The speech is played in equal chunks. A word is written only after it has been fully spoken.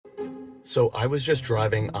So I was just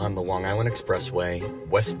driving on the Long Island Expressway,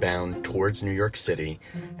 westbound towards New York City,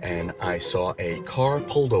 and I saw a car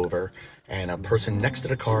pulled over, and a person next to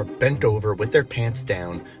the car bent over with their pants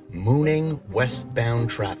down, mooning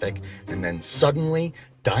westbound traffic, and then suddenly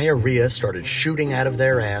diarrhea started shooting out of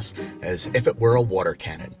their ass as if it were a water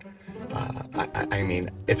cannon. I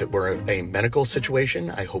mean, if it were a medical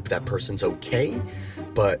situation, I hope that person's okay,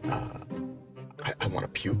 but I want to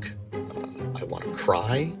puke, I want to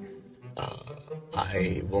cry.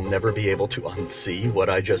 I will never be able to unsee what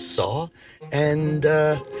I just saw, and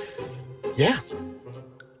yeah,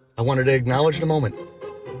 I wanted to acknowledge the moment.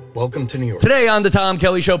 Welcome to New York. Today on the Tom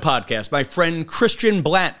Kelly Show podcast, my friend Christian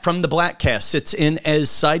Blatt from the Blattcast sits in as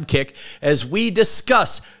sidekick as we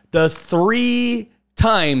discuss the 3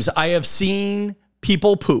 times I have seen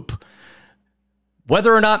people poop,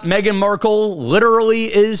 whether or not Meghan Markle literally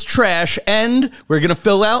is trash, and we're going to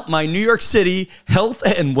fill out my New York City health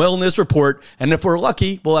and wellness report, and if we're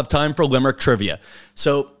lucky, we'll have time for Limerick trivia.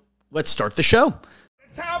 So let's start the show.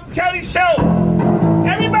 The Tom Kelly Show.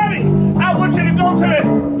 Everybody, I want you to go to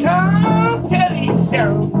the Tom Kelly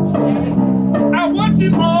Show. I want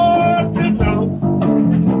you all to know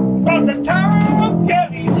about the Tom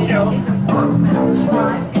Kelly Show.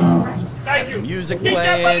 Thank you. Music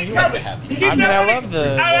playing. You have to have it. I love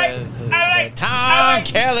the Tom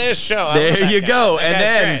Kelly Show. There you go. And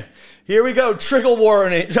then great. Here we go. Trigger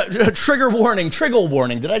warning. Trigger warning. Trigger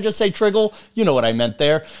warning. Did I just say triggle? You know what I meant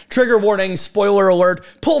there. Trigger warning. Spoiler alert.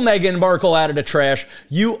 Pull Meghan Markle out of the trash.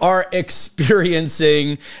 You are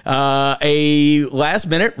experiencing a last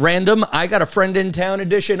minute random I got a friend in town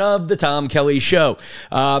edition of the Tom Kelly Show.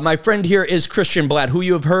 My friend here is Christian Blatt, who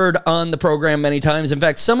you have heard on the program many times. In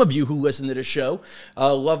fact, some of you who listen to the show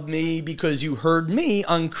love me because you heard me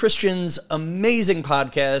on Christian's amazing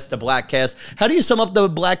podcast, the Blattcast. How do you sum up the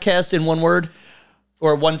Blattcast in one word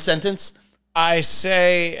or one sentence? I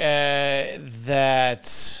say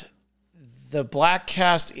that the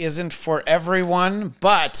Blattcast isn't for everyone,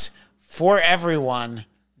 but for everyone,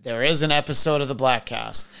 there is an episode of the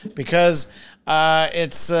Blattcast because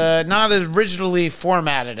it's not originally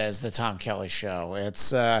formatted as the Tom Kelly Show.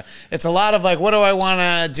 It's a lot of like, what do I want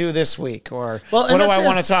to do this week? Or what do I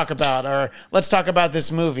want to talk about? Or let's talk about this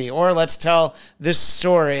movie. Or let's tell this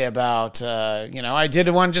story about, I did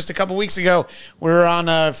one just a couple weeks ago. We were on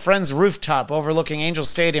a friend's rooftop overlooking Angel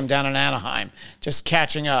Stadium down in Anaheim, just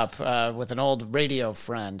catching up with an old radio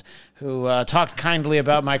friend who talked kindly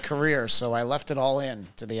about my career. So I left it all in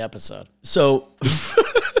to the episode. So...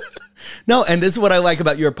 No, and this is what I like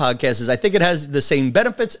about your podcast is I think it has the same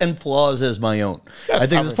benefits and flaws as my own. I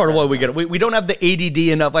think that's part of why we get it. We don't have the ADD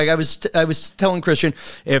enough. Like I was telling Christian,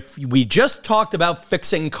 if we just talked about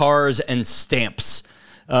fixing cars and stamps,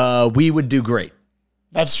 we would do great.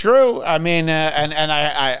 That's true. I mean,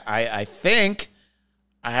 I think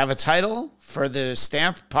I have a title for the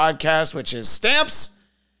stamp podcast, which is Stamps,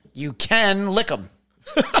 You Can Lick 'Em.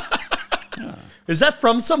 Is that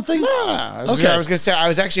from something? No. I was going to say, I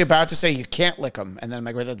was actually about to say you can't lick them, and then I'm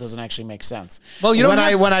like, well, that doesn't actually make sense. Well,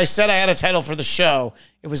 when I said I had a title for the show,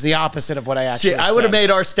 it was the opposite of what I actually said. I would have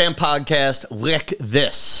made our stamp podcast Lick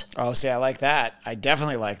This. Oh, see, I like that. I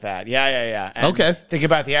definitely like that. Yeah. And okay. Think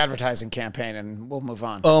about the advertising campaign, and we'll move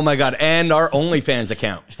on. Oh, my God. And our OnlyFans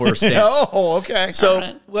account for stamps. Oh, okay. So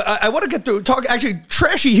I want to get through, actually,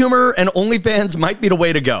 trashy humor and OnlyFans might be the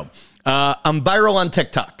way to go. I'm viral on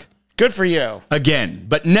TikTok. Good for you. Again,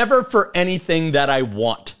 but never for anything that I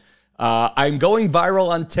want. I'm going viral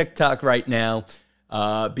on TikTok right now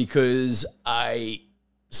because I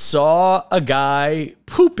saw a guy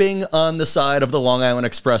pooping on the side of the Long Island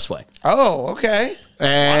Expressway. Oh, okay.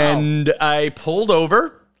 And wow. I pulled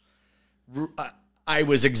over. I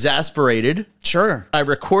was exasperated. Sure. I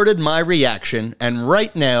recorded my reaction, and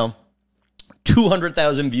right now,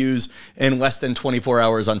 200,000 views in less than 24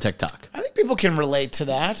 hours on TikTok. I think people can relate to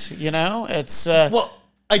that. It's well,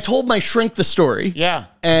 I told my shrink the story. Yeah.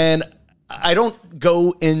 And I don't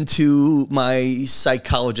go into my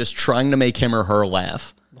psychologist trying to make him or her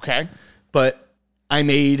laugh. Okay. But I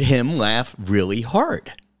made him laugh really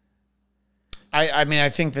hard. I mean, I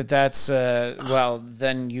think that's,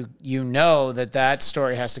 then you know that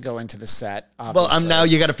story has to go into the set, obviously. Well, now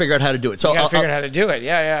you got to figure out how to do it. So you got to figure out how to do it,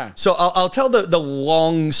 yeah. So I'll tell the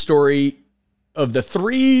long story of the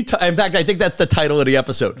 3 times. In fact, I think that's the title of the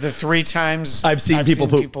epistive. The 3 times I've seen people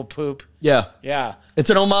poop. Yeah. Yeah. It's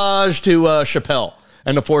an homage to Chappelle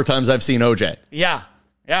and the 4 times I've seen OJ. Yeah.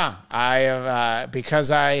 Yeah. I have,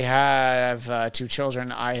 because I have 2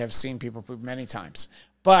 children, I have seen people poop many times.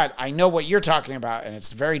 But I know what you're talking about, and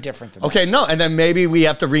it's very different than that. No, and then maybe we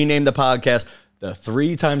have to rename the podcast the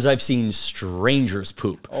 3 times I've seen strangers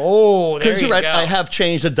poop. Oh, there you Right, go. I have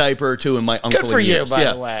changed a diaper or two in my uncle. Good for you, years. by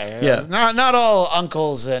Yeah. the way. Yeah. Not all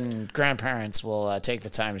uncles and grandparents will take the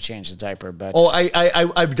time to change the diaper, but Oh,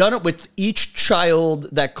 I've done it with each child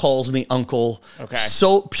that calls me uncle. Okay.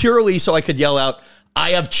 So purely so I could yell out,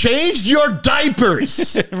 "I have changed your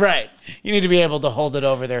diapers." right. You need to be able to hold it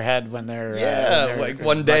over their head when they're Like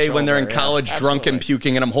one day when they're in college drunk and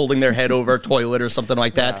puking and I'm holding their head over a toilet or something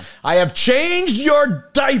like that. Yeah. I have changed your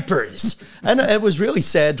diapers. And it was really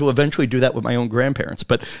sad to eventually do that with my own grandparents,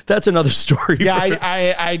 but that's another story. Yeah,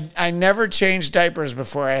 I never changed diapers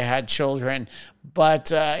before I had children,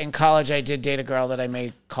 but in college I did date a girl that I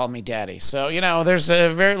made call me daddy. So, you know, there's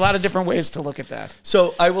a lot of different ways to look at that.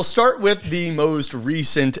 So I will start with the most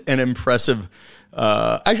recent and impressive.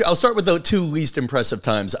 Actually, I'll start with the 2 least impressive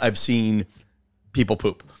times I've seen people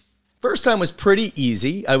poop. First time was pretty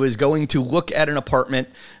easy. I was going to look at an apartment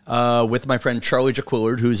with my friend Charlie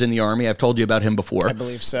Jaquillard, who's in the Army. I've told you about him before. I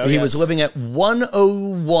believe so, He yes. was living at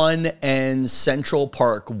 101 and Central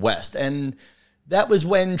Park West. And that was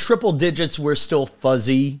when triple digits were still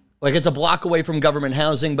fuzzy. Like, it's a block away from government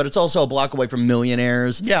housing, but it's also a block away from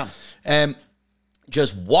millionaires. Yeah. And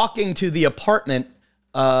just walking to the apartment,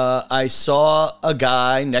 I saw a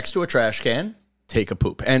guy next to a trash can take a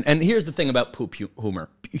poop. And here's the thing about poop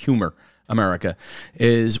humor, America,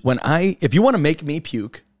 is if you want to make me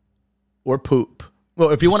puke or poop, well,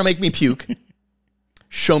 if you want to make me puke,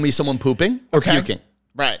 show me someone pooping or puking.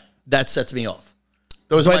 Right. That sets me off.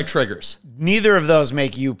 Those are my triggers. Neither of those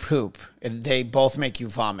make you poop. They both make you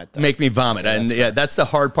vomit, though. Make me vomit. And that's the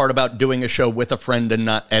hard part about doing a show with a friend and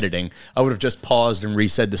not editing. I would have just paused and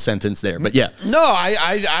resaid the sentence there. But yeah. No,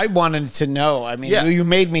 I wanted to know. I mean, Yeah. you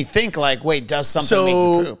made me think, like, wait, does something make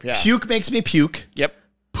you poop? Yeah. Puke makes me puke. Yep.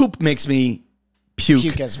 Poop makes me puke.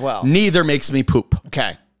 Puke as well. Neither makes me poop.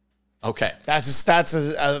 Okay. Okay. That's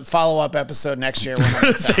a follow-up episode next year.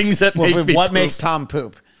 Things that make me What poop. makes Tom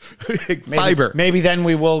poop? Fiber. Maybe then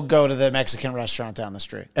we will go to the Mexican restaurant down the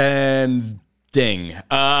street. And ding.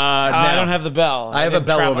 I don't have the bell. I have a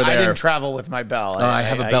bell over there. I didn't travel with my bell. I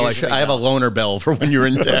have a bell. I have a loaner bell for when you're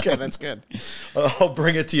in town. Okay, that's good. I'll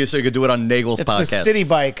bring it to you so you can do it on Nagel's It's podcast. the city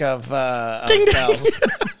bike of Ding, ding. bells.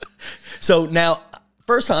 So now,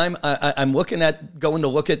 first time I'm going to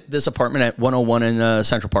look at this apartment at 101 in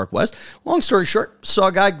Central Park West. Long story short, saw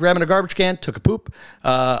a guy grabbing a garbage can, took a poop.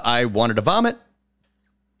 I wanted to vomit.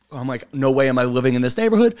 I'm like, no way am I living in this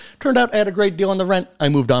neighborhood. Turned out I had a great deal on the rent. I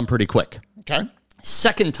moved on pretty quick. Okay.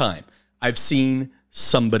 Second time I've seen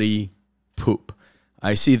somebody poop.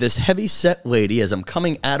 I see this heavy-set lady as I'm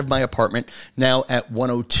coming out of my apartment now at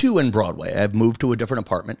 102 in Broadway. I've moved to a different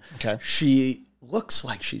apartment. Okay. She looks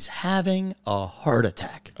like she's having a heart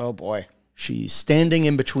attack. Oh, boy. She's standing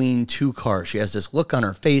in between 2 cars. She has this look on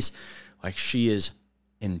her face like she is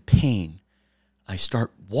in pain. I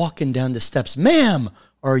start walking down the steps. Ma'am,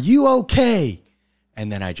 are you okay?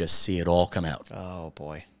 And then I just see it all come out. Oh,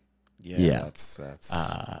 boy. Yeah. That's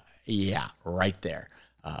Yeah, right there.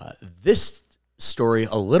 This story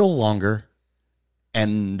a little longer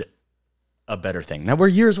and a better thing. Now, we're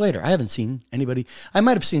years later. I haven't seen anybody. I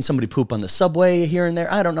might have seen somebody poop on the subway here and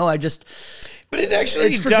there. I don't know. But it actually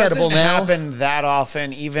It's forgettable doesn't now. happen that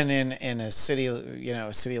often, even in a city,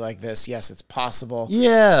 a city like this. Yes, it's possible.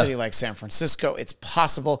 Yeah. A city like San Francisco, it's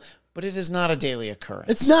possible, but it is not a daily occurrence.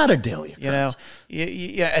 It's not a daily occurrence.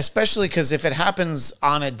 Yeah, especially because if it happens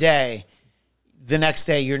on a day, the next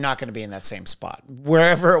day you're not going to be in that same spot.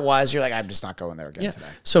 Wherever it was, you're like, I'm just not going there again today.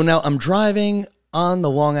 So now I'm driving on the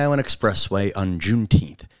Long Island Expressway on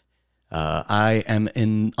Juneteenth. I am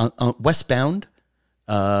in westbound,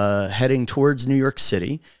 heading towards New York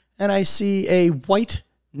City, and I see a white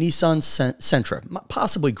Nissan Sentra,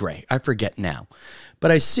 possibly gray. I forget now.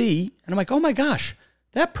 But I see, and I'm like, oh my gosh,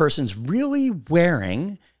 that person's really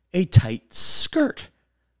wearing a tight skirt.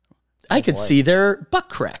 I could see their butt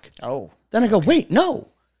crack. Oh. Then I go, wait, no.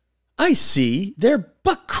 I see their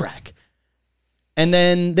butt crack. And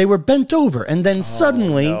then they were bent over. And then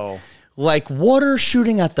suddenly, no. like water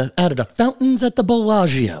shooting out of the fountains at the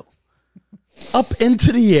Bellagio, up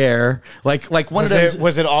into the air, like one of those.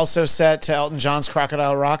 Was it also set to Elton John's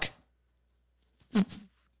Crocodile Rock?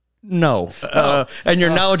 No. And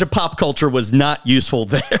your knowledge of pop culture was not useful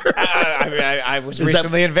there. I was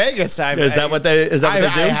recently in Vegas. Is that what they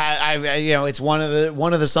do? It's one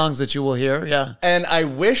of the songs that you will hear. Yeah. And I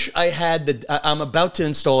wish I had I'm about to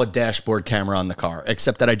install a dashboard camera on the car,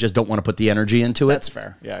 except that I just don't want to put the energy into it. That's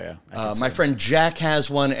fair. Yeah. My friend Jack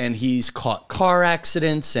has one, and he's caught car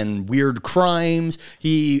accidents and weird crimes.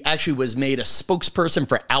 He actually was made a spokesperson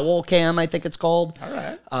for Owl Cam, I think it's called. All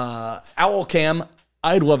right. Owl Cam,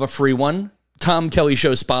 I'd love a free one. Tom Kelly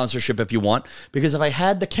Show sponsorship if you want, because if I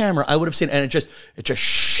had the camera, I would have seen, and it just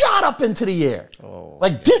shot up into the air,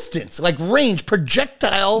 like distance, like range,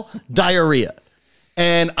 projectile diarrhea.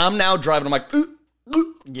 And I'm now driving. I'm like,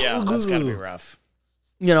 yeah, that's gotta be rough.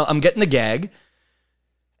 You know, I'm getting the gag.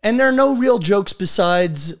 And there are no real jokes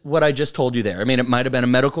besides what I just told you there. I mean, it might have been a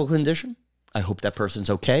medical condition. I hope that person's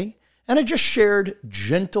okay. And I just shared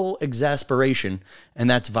gentle exasperation, and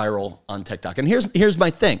that's viral on TikTok. And here's my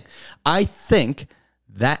thing. I think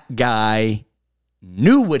that guy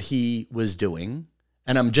knew what he was doing,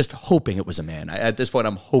 and I'm just hoping it was a man. At this point,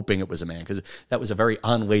 I'm hoping it was a man, because that was a very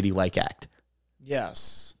unladylike act.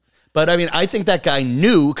 Yes. But, I mean, I think that guy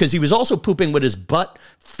knew, because he was also pooping with his butt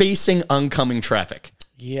facing oncoming traffic.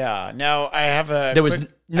 Yeah. Now, I have a... There was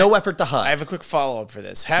no effort to hide. I have a quick follow-up for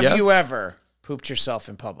this. Have you ever pooped yourself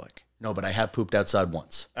in public? No, but I have pooped outside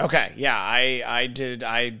once. Okay. Yeah, I did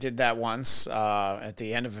that once at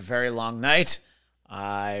the end of a very long night.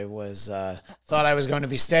 I was thought I was going to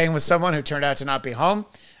be staying with someone who turned out to not be home.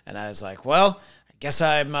 And I was like, well... Guess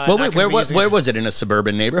I'm well, wait, where was it? In a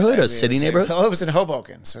suburban neighborhood, a city neighborhood? Well, it was in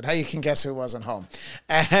Hoboken, so now you can guess who wasn't home.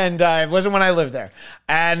 And it wasn't when I lived there.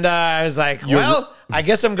 And I was like, well, I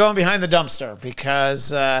guess I'm going behind the dumpster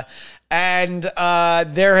because, there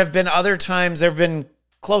have been other times, there have been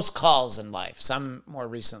close calls in life, some more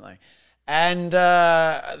recently. And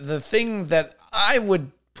the thing that I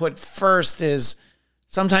would put first is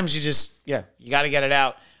sometimes you just, you got to get it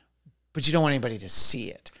out, but you don't want anybody to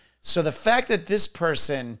see it. So the fact that this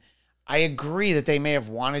person, I agree that they may have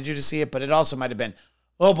wanted you to see it, but it also might have been,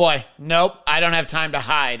 oh boy, nope, I don't have time to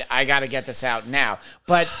hide. I got to get this out now.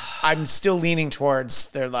 But I'm still leaning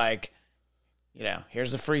towards, they're like,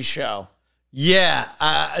 here's the free show. Yeah.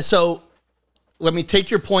 So let me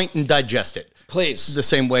take your point and digest it. Please. The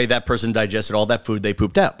same way that person digested all that food they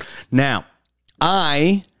pooped out. Now,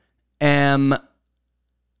 I am,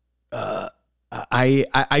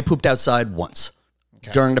 I pooped outside once.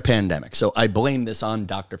 Okay. During the pandemic. So I blame this on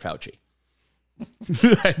Dr. Fauci.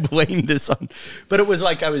 I blame this on, but it was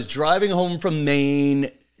like I was driving home from Maine.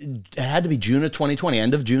 It had to be June of 2020,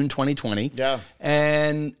 end of June 2020. Yeah.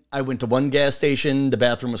 And I went to one gas station. The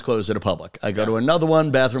bathroom was closed to the public. I go to another one.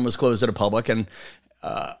 Bathroom was closed to the public. And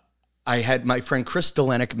I had my friend Chris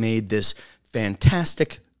Delenick made this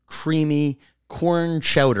fantastic, creamy corn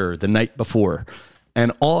chowder the night before.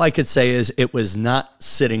 And all I could say is it was not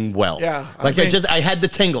sitting well. Yeah. Like I had the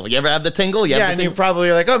tingle. You ever have the tingle? And you probably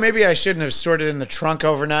are like, oh, maybe I shouldn't have stored it in the trunk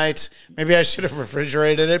overnight. Maybe I should have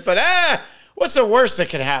refrigerated it. But what's the worst that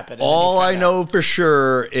could happen? All I know for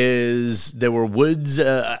sure is there were woods.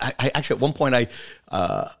 I actually, at one point,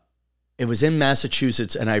 it was in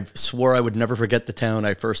Massachusetts, and I swore I would never forget the town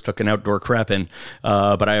I first took an outdoor crap in,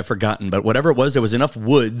 but I have forgotten. But whatever it was, there was enough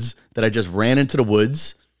woods that I just ran into the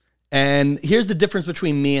woods. And here's the difference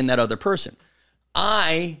between me and that other person.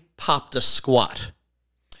 I popped a squat.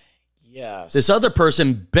 Yes. This other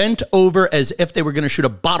person bent over as if they were going to shoot a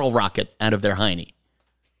bottle rocket out of their hiney.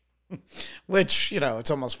 Which,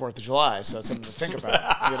 it's almost 4th of July, so it's something to think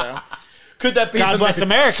about, Could that be God bless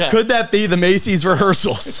America. Could that be the Macy's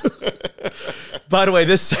rehearsals? By the way,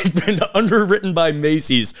 this segment underwritten by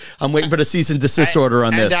Macy's. I'm waiting for the cease and desist order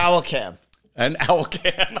on this. And Owlcam. And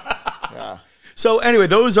Owlcam. Yeah. So anyway,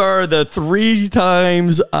 those are the 3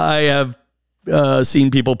 times I have seen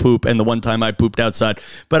people poop and the one time I pooped outside.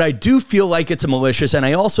 But I do feel like it's malicious, and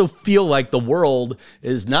I also feel like the world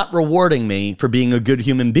is not rewarding me for being a good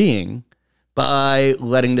human being by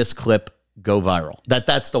letting this clip go viral.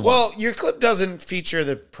 That's the one. Well, your clip doesn't feature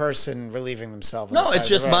the person relieving themselves. No, it's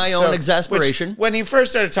just my own exasperation. When you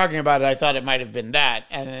first started talking about it, I thought it might have been that.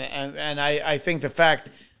 And I think the fact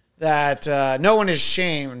that no one is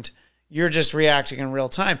shamed, you're just reacting in real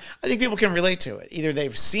time. I think people can relate to it. Either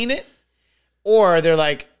they've seen it or they're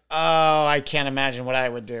like, oh, I can't imagine what I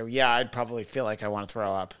would do. Yeah, I'd probably feel like I want to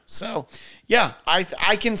throw up. So, yeah,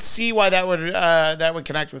 I can see why that would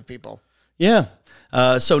connect with people. Yeah.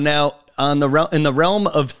 So now in the realm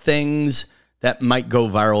of things that might go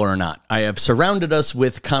viral or not, I have surrounded us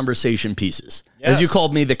with conversation pieces. Yes. As you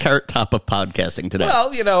called me, the carrot top of podcasting today. Well,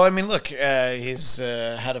 look, he's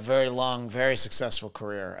had a very long, very successful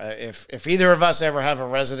career. If either of us ever have a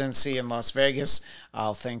residency in Las Vegas,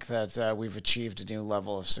 I'll think that we've achieved a new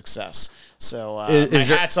level of success. So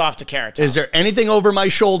hats off to Carrot Top. Is there anything over my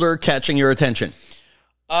shoulder catching your attention?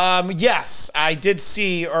 Yes, I did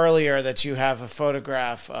see earlier that you have a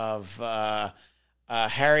photograph of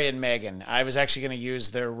Harry and Meghan. I was actually going to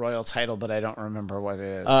use their royal title, but I don't remember what it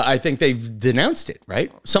is. I think they've denounced it, right?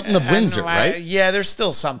 Something of Windsor, right? Yeah, there's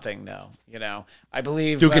still something, though. I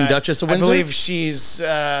believe Duke and Duchess of Windsor? I believe she's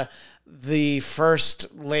the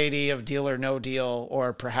first lady of Deal or No Deal,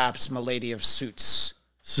 or perhaps Milady of Suits.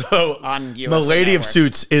 So, On USA Milady of Network.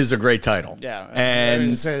 Suits is a great title. Yeah,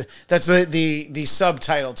 And that's the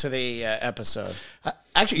subtitle to the episode.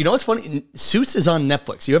 actually, you know what's funny? Suits is on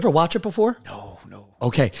Netflix. You ever watch it before? No.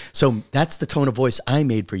 Okay, so that's the tone of voice I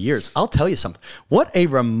made for years. I'll tell you something. What a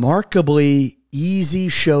remarkably easy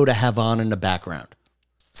show to have on in the background.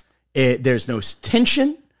 There's no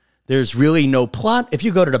tension. There's really no plot. If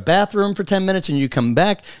you go to the bathroom for 10 minutes and you come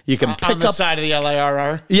back, you can pick on the up side of the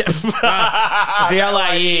LIRR. Yeah. The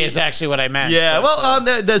LIE is actually what I meant. Yeah, well,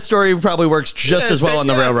 the story probably works just as well on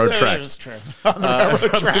the railroad tracks. That's true. On the railroad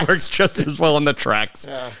Probably tracks. works just as well on the tracks.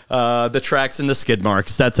 The tracks and the skid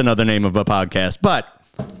marks. That's another name of a podcast. But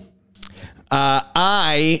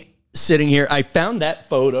I, sitting here, I found that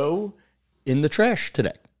photo in the trash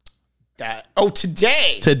today.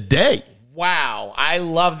 Today. Today. Wow, I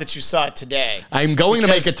love that you saw it today. I'm going to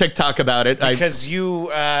make a TikTok about it. Because you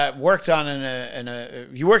worked on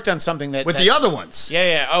you worked on something that With the other ones.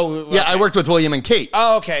 Yeah. Oh, okay. Yeah, I worked with William and Kate.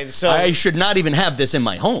 Oh, okay. So I should not even have this in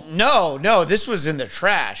my home. No, this was in the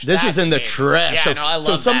trash. This was in the trash. Yeah, I love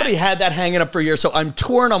so somebody that. had that hanging up for years. So I'm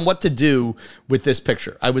torn on what to do with this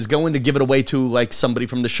picture. I was going to give it away to like somebody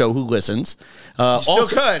from the show who listens. Still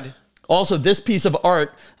could. Also, this piece of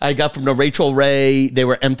art I got from the Rachel Ray. They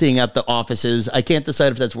were emptying out the offices. I can't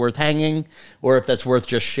decide if that's worth hanging or if that's worth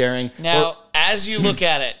just sharing. Now, as you look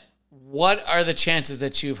at it, what are the chances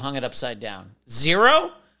that you've hung it upside down?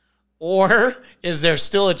 0? Or is there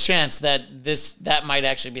still a chance that that might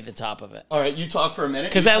actually be the top of it? All right, you talk for a minute.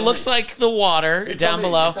 Because that looks like the water down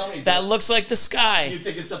below. me. That looks like the sky. You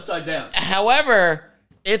think it's upside down? However,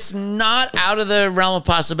 it's not out of the realm of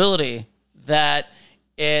possibility that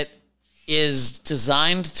it is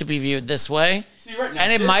designed to be viewed this way. See, right now,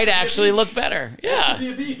 and it this might could be a actually beach. look better. This Yeah. could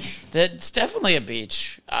be a beach. That's definitely a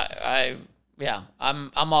beach. I'm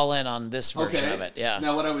all in on this version of it. Yeah.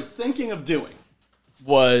 Now, what I was thinking of doing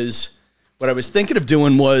was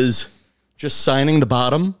just signing the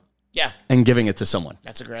bottom Yeah. and giving it to someone.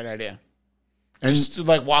 That's a great idea. And Just to,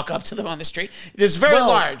 like walk up to them on the street. It's very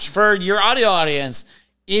large. For your audio audience,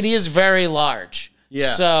 it is very large.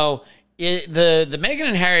 Yeah. So the Meghan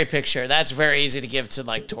and Harry picture, that's very easy to give to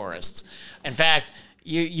like tourists. In fact,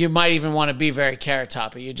 you might even want to be very carrot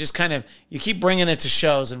toppy. You just you keep bringing it to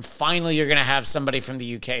shows, and finally you're going to have somebody from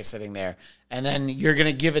the UK sitting there, and then you're going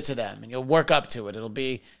to give it to them, and you'll work up to it. It'll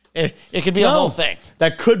be it could be a whole thing.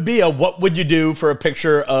 That could be a what would you do for a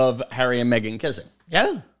picture of Harry and Meghan kissing?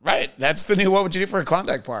 Yeah, right. That's the new what would you do for a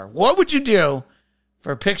Klondike bar? What would you do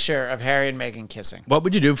for a picture of Harry and Meghan kissing? What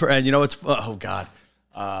would you do for, and you know, it's, oh God.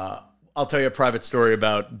 I'll tell you a private story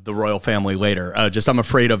about the royal family later. I'm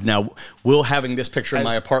afraid of now, will having this picture in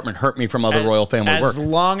my apartment hurt me from other royal family work? As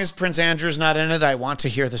long as Prince Andrew's not in it, I want to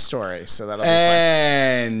hear the story. So that'll be fun.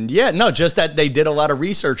 And yeah, no, just that they did a lot of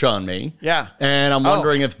research on me. Yeah. And I'm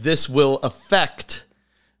wondering if this will affect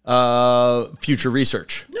future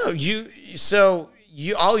research. No,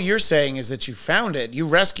 all you're saying is that you found it. You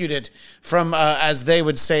rescued it from, as they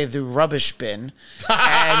would say, the rubbish bin.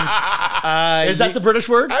 And Is that the British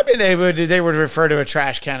word? I mean, they would refer to a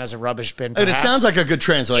trash can as a rubbish bin. And it perhaps. sounds like a good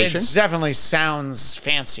translation. It definitely sounds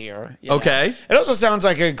fancier. You know? Okay. It also sounds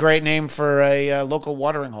like a great name for a local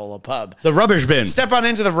watering hole, a pub. The rubbish bin. Step on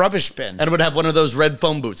into the rubbish bin. And it would have one of those red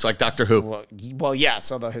foam boots like Doctor Who. Well,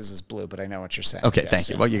 yes, although his is blue, but I know what you're saying. Okay, Yes, thank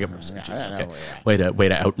you. yeah. Well, you give me some Yeah, juice. I know, Okay. Way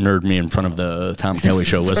to out nerd me in front of the Tom Kelly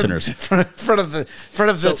Show listeners. front of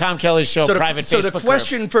the Tom Kelly Show private Facebook the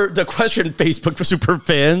question group. Facebook for super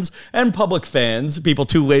fans and public fans, people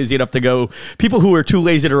who are too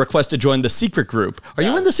lazy to request to join the secret group. Are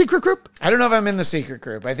you in the secret group? I don't know if I'm in the secret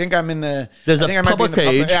group. I think I'm in the. There's I a think I might be in public the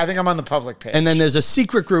page. Yeah, I think I'm on the public page. And then there's a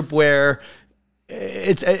secret group where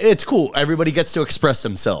it's cool. Everybody gets to express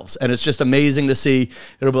themselves, and it's just amazing to see.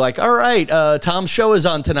 It'll be like, all right, Tom's show is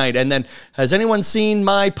on tonight, and then has anyone seen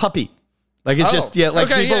my puppy? Like it's just people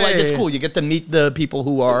it's cool. You get to meet the people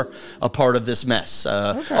who are a part of this mess.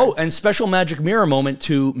 Oh, and special magic mirror moment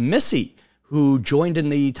to Missy, who joined in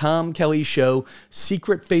the Tom Kelly Show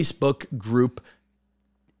secret Facebook group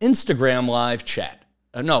Instagram live chat.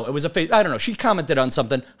 No, it was I don't know. She commented on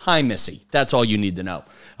something. Hi, Missy. That's all you need to know.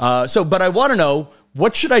 But I want to know,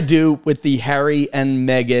 what should I do with the Harry and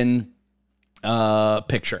Meghan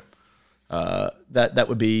picture? That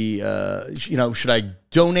would be, should I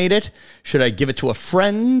donate it? Should I give it to a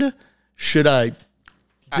friend? Should I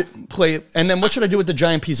play it? And then what should I do with the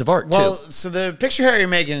giant piece of art, well, too? so the picture Harry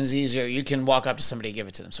and Meghan is easier. You can walk up to somebody and give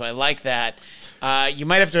it to them. So I like that. You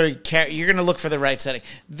might have to you're going to look for the right setting.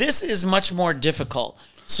 This is much more difficult.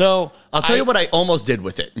 So I'll tell you what I almost did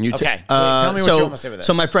with it. And you Okay. Tell me what you almost did with it.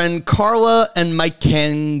 So my friend Carla and Mike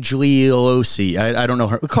Cangelosi, I don't know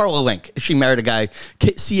her. Carla Link. She married a guy,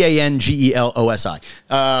 Cangelosi.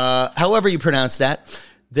 However you pronounce that.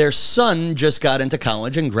 Their son just got into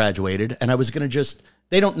college and graduated, and I was going to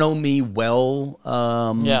they don't know me well.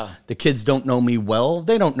 The kids don't know me well.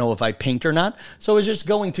 They don't know if I paint or not. So I was just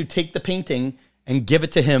going to take the painting and give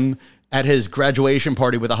it to him at his graduation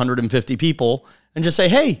party with 150 people and just say,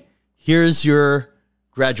 hey, here's your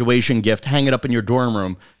graduation gift. Hang it up in your dorm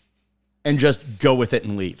room and just go with it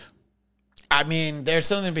and leave. I mean, there's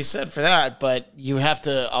something to be said for that, but you have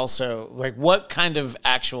to also, like, what kind of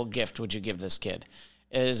actual gift would you give this kid?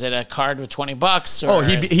 Is it a card with $20? Or Oh,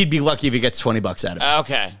 he'd be lucky if he gets $20 out of it.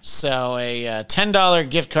 Okay, so a $10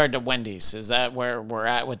 gift card to Wendy's. Is that where we're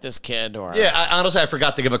at with this kid? Or Yeah, honestly, I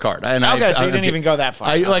forgot to give a card. And so you didn't even go that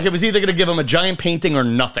far. Like, it was either going to give him a giant painting or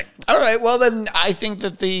nothing. All right, well then I think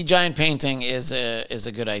that the giant painting is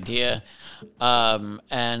a good idea.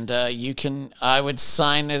 You can, I would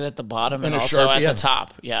sign it at the bottom and also Sharpie, at the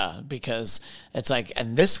top. Yeah, because it's like,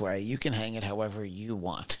 and this way you can hang it however you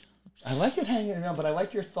want. I like it hanging around, but I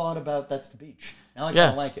like your thought about that's the beach. Now I kind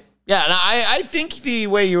of like it. Yeah, and I think the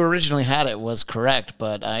way you originally had it was correct,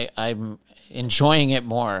 but I'm enjoying it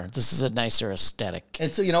more. This is a nicer aesthetic.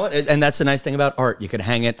 And so, you know what? And that's the nice thing about art. You can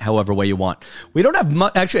hang it however way you want. We don't have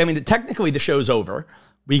much. Actually, I mean, technically the show's over.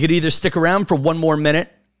 We could either stick around for one more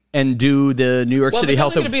minute and do the New York City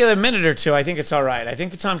Health. It's going to be a minute or two. I think it's all right. I think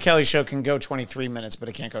the Tom Kelly Show can go 23 minutes, but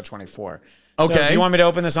it can't go 24. Okay. So do you want me to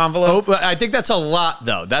open this envelope? Oh, I think that's a lot,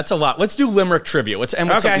 though. That's a lot. Let's do Limerick trivia. What's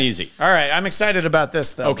something easy? All right. I'm excited about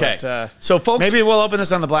this, though. Okay. But, so, folks, maybe we'll open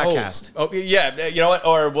this on the Blackcast. Oh, yeah. You know what?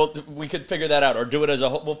 Or we could figure that out, or do it as a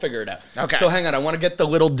whole. We'll figure it out. Okay. So hang on. I want to get the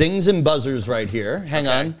little dings and buzzers right here. Hang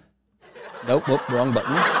on. Nope. Whoop, wrong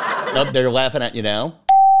button. Nope. They're laughing at you now.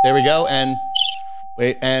 There we go. And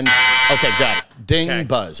wait. And okay, got it. Ding,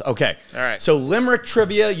 buzz. Okay. All right. So Limerick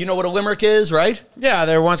trivia. You know what a limerick is, right? Yeah,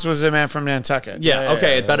 there once was a man from Nantucket. Yeah.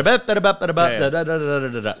 Okay.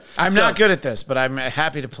 I'm not good at this, but I'm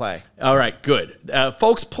happy to play. All right. Good.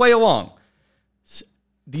 Folks, play along.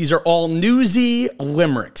 These are all newsy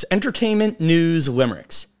limericks, entertainment news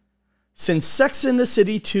limericks. Since Sex in the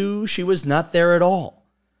City 2, she was not there at all.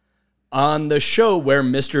 On the show where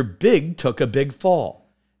Mr. Big took a big fall.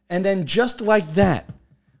 And then just like that,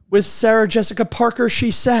 with Sarah Jessica Parker,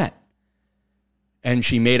 she sat. And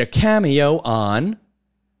she made a cameo on...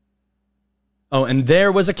 Oh, and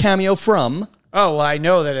there was a cameo from... Oh, well, I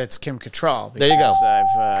know that it's Kim Cattrall. There you go.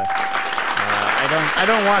 I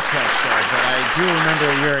don't watch that show, but I do remember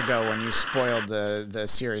a year ago when you spoiled the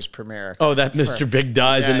series premiere. Oh, that Mr. Big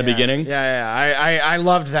dies in the beginning? Yeah. I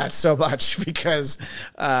loved that so much because,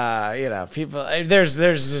 people,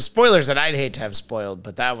 there's spoilers that I'd hate to have spoiled,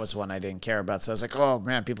 but that was one I didn't care about. So I was like, oh,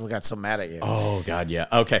 man, people got so mad at you. Oh, God, yeah.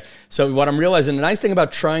 Okay. So what I'm realizing, the nice thing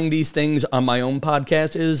about trying these things on my own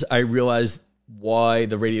podcast is I realized why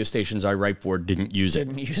the radio stations I write for didn't use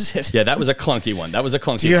it. Yeah, that was a clunky one.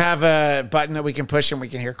 Do you have a button that we can push and we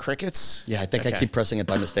can hear crickets? Yeah, I think I keep pressing it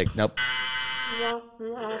by mistake. Nope.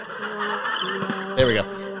 There we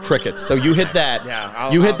go. Crickets. So you hit that. Yeah.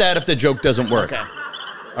 You hit that if the joke doesn't work. Okay.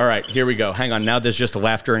 All right, here we go. Hang on. Now there's just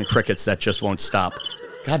laughter and crickets that just won't stop.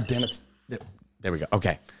 God damn it. There we go.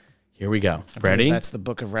 Okay. Here we go. Ready? That's the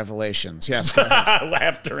Book of Revelations. Yes.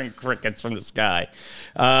 Laughter and crickets from the sky.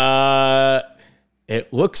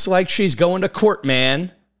 It looks like she's going to court,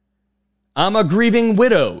 man. I'm a grieving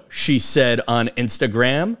widow, she said on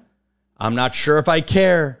Instagram. I'm not sure if I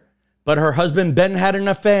care, but her husband Ben had an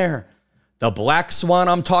affair. The black swan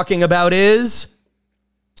I'm talking about is...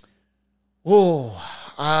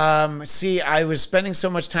 See, I was spending so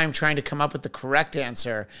much time trying to come up with the correct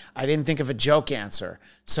answer, I didn't think of a joke answer.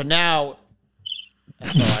 So now...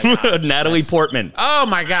 That's all I got. Natalie Portman. Oh,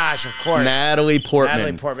 my gosh, of course. Natalie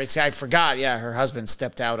Portman. See, I forgot. Yeah, her husband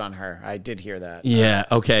stepped out on her. I did hear that. Yeah,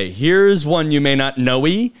 okay. Here's one you may not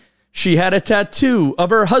know-y. She had a tattoo of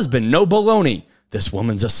her husband, no baloney. This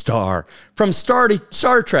woman's a star. From Star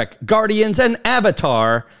Trek, Guardians, and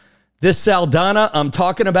Avatar. This Saldana I'm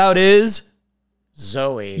talking about is...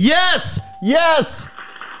 Zoe. Yes! Yes!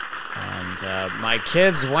 And my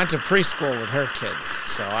kids went to preschool with her kids,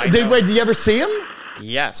 so I know. Wait, did you ever see him?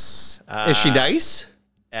 Yes. Is she nice?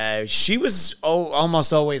 She was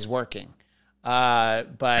almost always working. But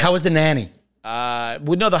how was the nanny? No,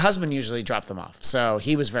 the husband usually dropped them off, so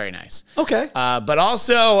he was very nice. Okay. But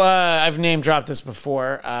also, I've name dropped this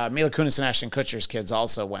before. Mila Kunis and Ashton Kutcher's kids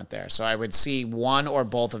also went there, so I would see one or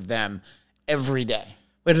both of them every day.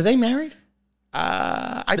 Wait, are they married?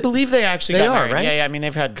 I believe they actually They got are, married. right? Yeah, I mean,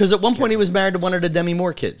 they've had... Because at one point he was married to one of the Demi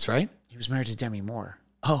Moore kids, right? He was married to Demi Moore.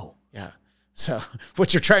 Oh. Yeah. So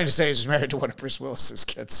what you're trying to say is he's married to one of Bruce Willis's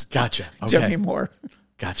kids. Gotcha. Okay. Demi Moore.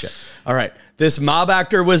 Gotcha. All right. This mob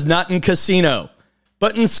actor was not in Casino,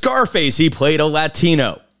 but in Scarface, he played a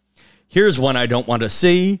Latino. Here's one I don't want to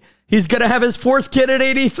see. He's going to have his 4th kid at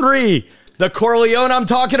 83. The Corleone I'm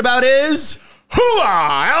talking about is... Hooah!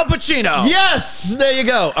 Al Pacino. Yes! There you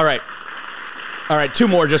go. All right. All right. 2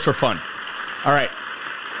 more just for fun. All right.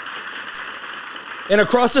 In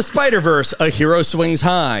Across the Spider-Verse, a hero swings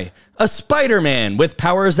high. A Spider-Man with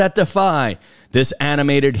powers that defy. This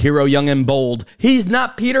animated hero, young and bold. He's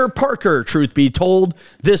not Peter Parker, truth be told.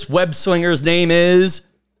 This web swinger's name is...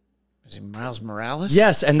 Is he Miles Morales?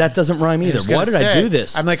 Yes, and that doesn't rhyme either. Why did I do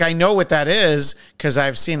this? I'm like, I know what that is because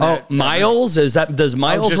I've seen that. Oh, Miles? Does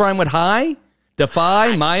Miles rhyme with high?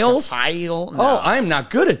 Defy? Miles? Defile? No. Oh, I'm not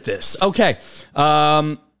good at this. Okay.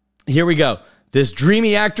 Here we go. This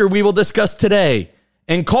dreamy actor we will discuss today.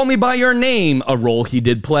 And Call Me By Your Name, a role he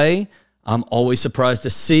did play. I'm always surprised to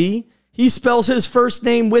see. He spells his first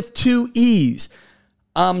name with 2 E's.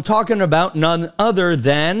 I'm talking about none other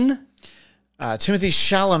than... Timothy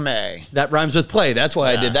Chalamet. That rhymes with play. That's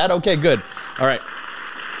why I did that. Okay, good. All right.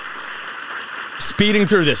 Speeding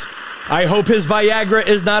through this. I hope his Viagra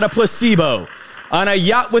is not a placebo. On a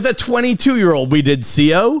yacht with a 22-year-old, we did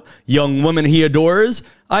CO. Young woman he adores.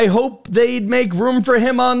 I hope they'd make room for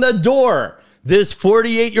him on the door. This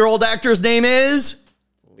 48-year-old actor's name is...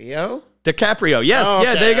 Leo? DiCaprio. Yes, Oh,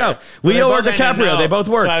 okay. yeah, there you go. Leo or DiCaprio, they both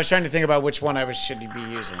work. So I was trying to think about which one should be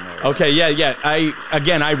using there. Okay, yeah.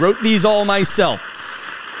 I wrote these all myself.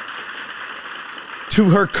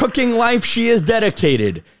 To her cooking life, she is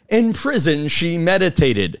dedicated. In prison, she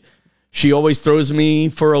meditated. She always throws me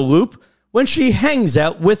for a loop when she hangs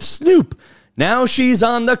out with Snoop. Now she's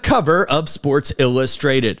on the cover of Sports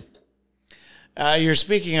Illustrated. You're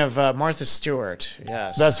speaking of Martha Stewart.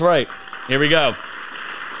 Yes. That's right. Here we go.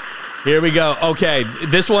 Okay,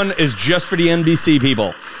 this one is just for the NBC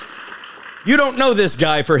people. You don't know this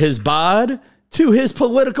guy for his bod. To his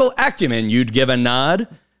political acumen, you'd give a nod.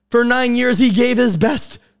 For 9 years, he gave his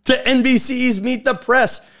best to NBC's Meet the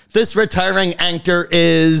Press. This retiring actor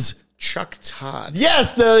is... Chuck Todd.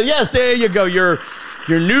 Yes, there you go. Your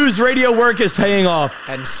news radio work is paying off.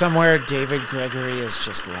 And somewhere David Gregory is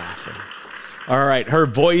just laughing. All right, her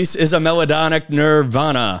voice is a melodic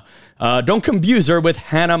nirvana. Don't confuse her with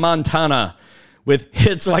Hannah Montana. With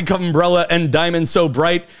hits like Umbrella and Diamonds So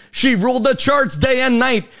Bright, she ruled the charts day and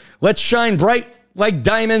night. Let's shine bright like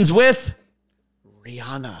diamonds with...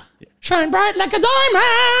 Rihanna. Shine bright like a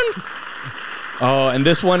diamond. Oh, and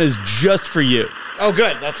this one is just for you. Oh,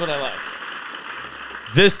 good. That's what I like.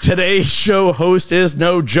 This Today Show host is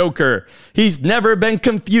no joker. He's never been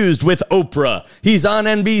confused with Oprah. He's on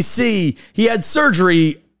NBC. He had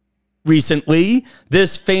surgery recently.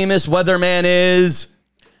 This famous weatherman is...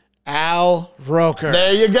 Al Roker.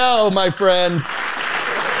 There you go, my friend.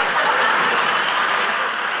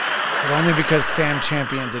 But only because Sam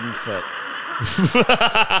Champion didn't fit.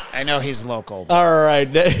 I know he's local. But. All right.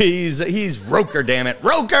 He's Roker, damn it.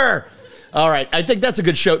 Roker! All right. I think that's a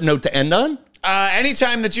good show note to end on.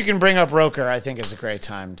 Anytime that you can bring up Roker, I think is a great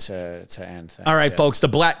time to end things. All right, folks, the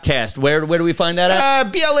Blackcast. Where do we find that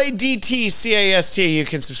at? BLADTCAST. You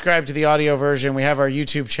can subscribe to the audio version. We have our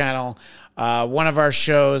YouTube channel. One of our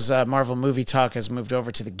shows, Marvel Movie Talk, has moved over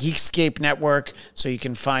to the Geekscape Network, so you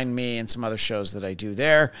can find me and some other shows that I do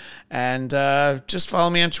there. And just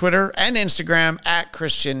follow me on Twitter and Instagram at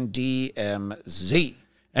ChristianDMZ.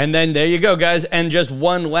 And then there you go, guys. And just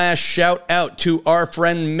one last shout out to our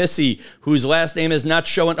friend Missy, whose last name is not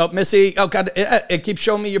showing up. Missy, oh God, it keeps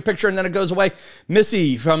showing me your picture and then it goes away.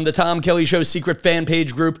 Missy from the Tom Kelly Show secret fan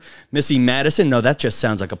page group. Missy Madison. No, that just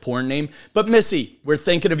sounds like a porn name. But Missy, we're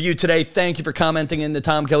thinking of you today. Thank you for commenting in the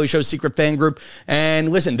Tom Kelly Show secret fan group.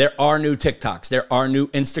 And listen, there are new TikToks. There are new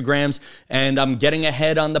Instagrams. And I'm getting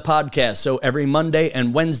ahead on the podcast. So every Monday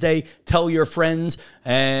and Wednesday, tell your friends.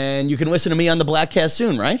 And you can listen to me on the Blackcast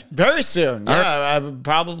soon, right? Very soon. Yeah,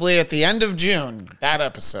 probably at the end of June. That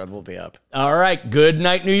episode will be up. All right. Good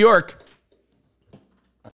night, New York.